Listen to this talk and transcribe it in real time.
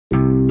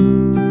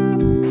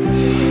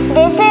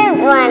This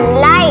is one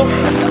life.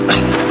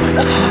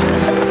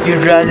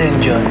 You'd rather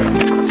enjoy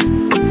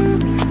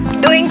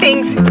doing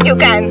things you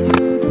can.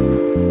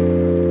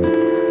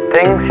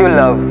 things you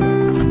love.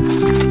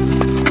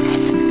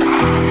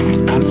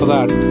 And for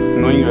that,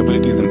 knowing your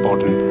ability is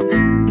important.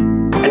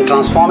 And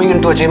transforming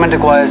into achievement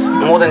requires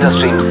more than just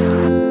dreams.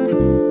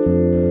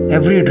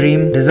 Every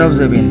dream deserves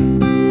a win.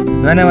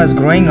 When I was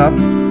growing up,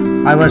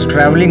 I was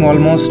traveling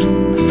almost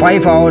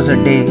 5 hours a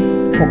day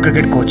for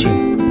cricket coaching.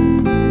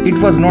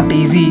 It was not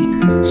easy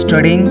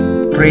studying,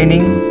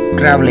 training,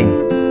 traveling.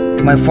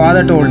 My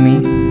father told me,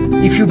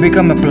 if you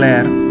become a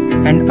player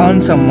and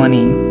earn some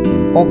money,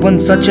 open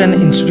such an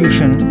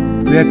institution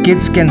where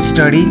kids can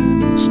study,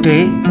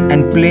 stay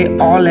and play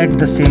all at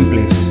the same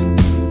place.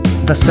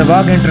 The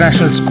Sehwag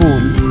International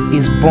School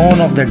is born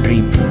of the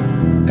dream,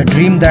 a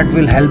dream that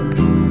will help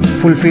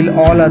fulfill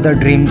all other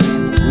dreams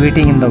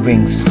waiting in the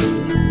wings.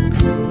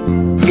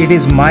 It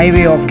is my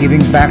way of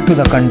giving back to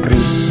the country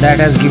that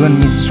has given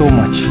me so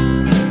much.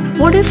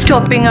 What is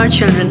stopping our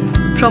children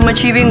from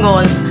achieving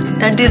all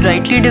that they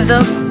rightly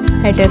deserve?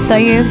 At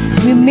SIS,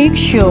 we make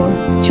sure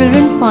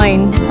children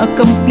find a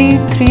complete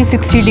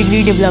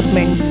 360-degree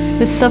development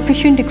with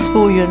sufficient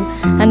exposure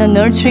and a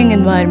nurturing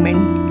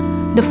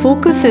environment. The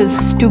focus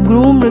is to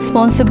groom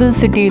responsible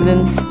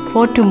citizens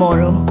for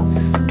tomorrow.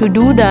 To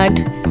do that,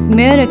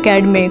 mere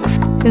academics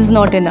is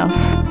not enough.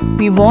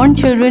 We want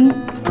children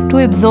to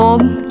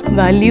absorb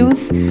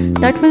values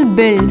that will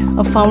build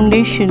a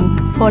foundation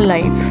for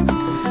life.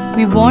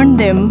 We want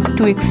them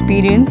to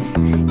experience,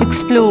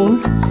 explore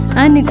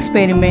and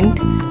experiment,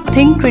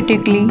 think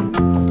critically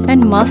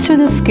and master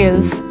the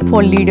skills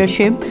for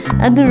leadership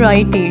at the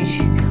right age.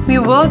 We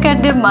work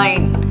at their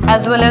mind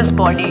as well as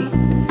body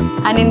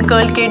and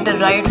inculcate the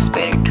right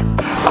spirit.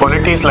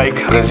 Qualities like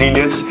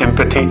resilience,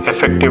 empathy,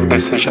 effective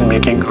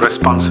decision-making,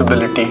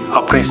 responsibility,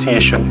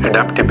 appreciation,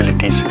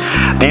 adaptabilities.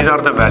 These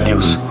are the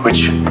values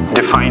which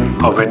define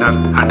a winner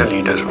and a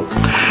leader.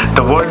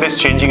 The world is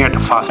changing at a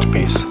fast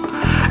pace.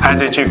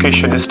 As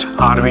educationists,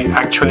 are we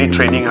actually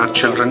training our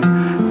children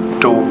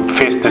to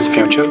face this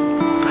future?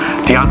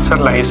 The answer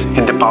lies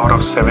in the power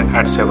of 7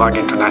 at Sehwag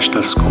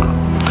International School.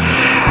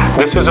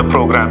 This is a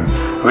program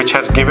which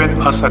has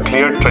given us a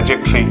clear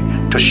trajectory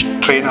to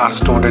train our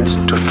students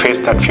to face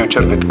that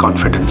future with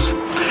confidence.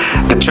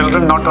 The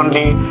children not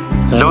only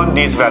learn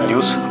these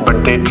values,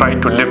 but they try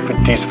to live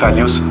with these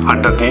values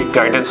under the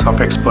guidance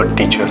of expert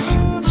teachers.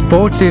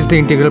 Sports is the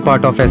integral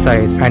part of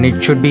SIS and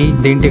it should be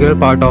the integral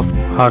part of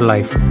our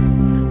life.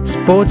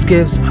 Sports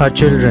gives our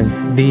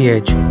children the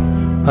edge,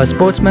 a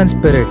sportsman's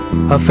spirit,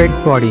 a fit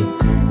body,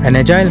 an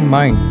agile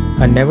mind,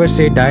 a never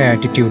say die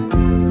attitude,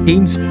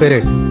 team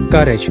spirit,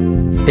 courage,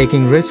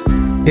 taking risk,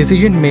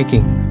 decision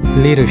making,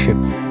 leadership.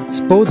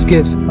 Sports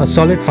gives a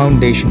solid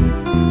foundation.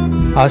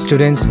 Our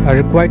students are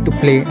required to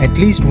play at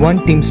least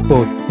one team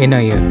sport in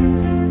a year.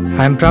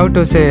 I am proud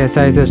to say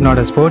SIS is not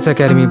a sports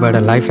academy but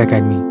a life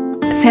academy.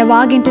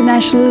 Sehwag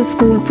International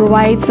School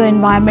provides an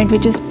environment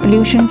which is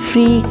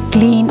pollution-free,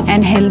 clean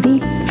and healthy.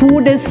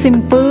 Food is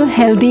simple,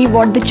 healthy,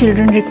 what the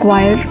children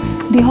require.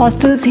 The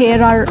hostels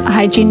here are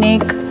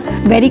hygienic,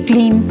 very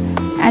clean,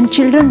 and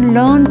children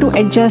learn to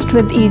adjust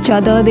with each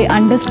other. They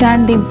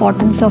understand the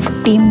importance of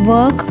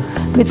teamwork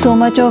with so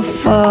much of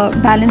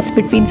balance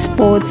between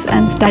sports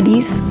and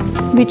studies,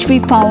 which we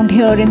found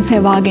here in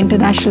Sehwag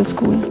International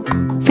School.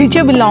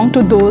 Future belongs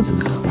to those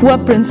who are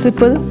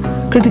principled,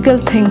 critical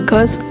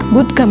thinkers,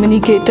 good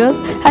communicators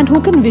and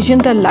who can vision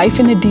their life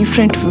in a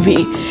different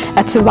way.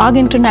 At Sehwag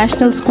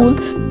International School,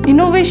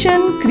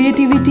 innovation,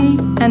 creativity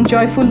and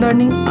joyful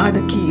learning are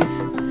the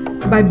keys.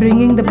 By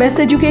bringing the best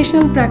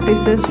educational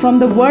practices from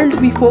the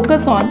world, we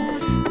focus on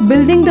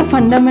building the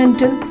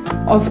fundamental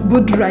of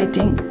good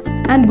writing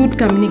and good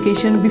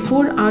communication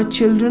before our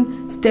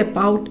children step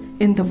out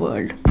in the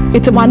world.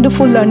 It's a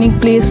wonderful learning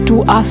place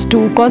to us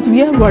too, because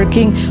we are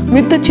working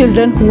with the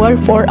children who are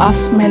for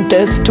us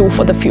mentors too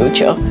for the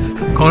future.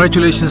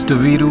 Congratulations to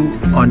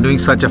Viru on doing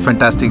such a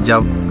fantastic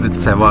job with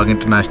Sehwag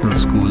International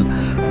School.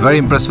 Very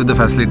impressed with the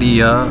facility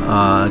here.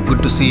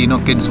 Good to see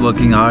kids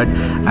working hard,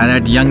 and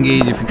at young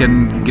age if you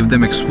can give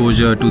them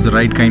exposure to the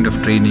right kind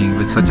of training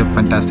with such a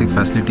fantastic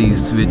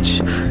facilities which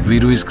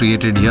Viru has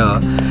created here,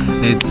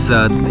 it's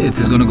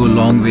going to go a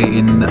long way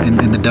in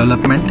the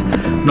development.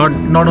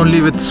 Not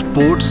only with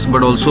sports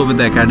but also with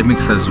the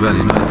academics as well.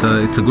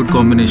 It's a good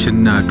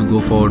combination to go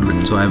forward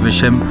with. So I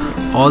wish him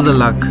all the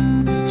luck.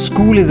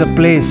 School is a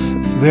place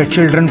where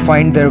children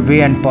find their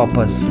way and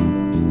purpose.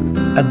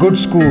 A good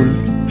school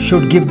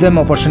should give them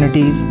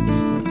opportunities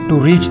to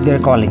reach their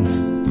calling.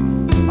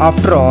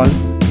 After all,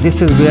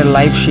 this is where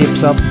life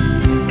shapes up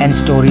and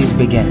stories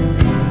begin.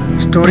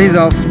 Stories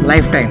of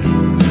lifetime.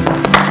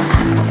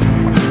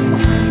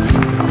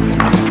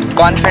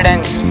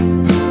 Confidence.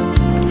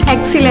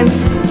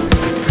 Excellence.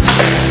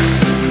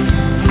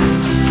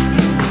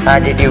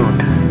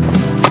 Attitude.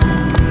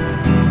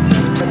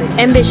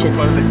 Ambition.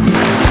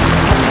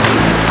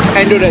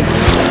 Endurance.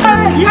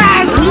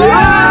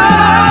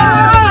 Yes!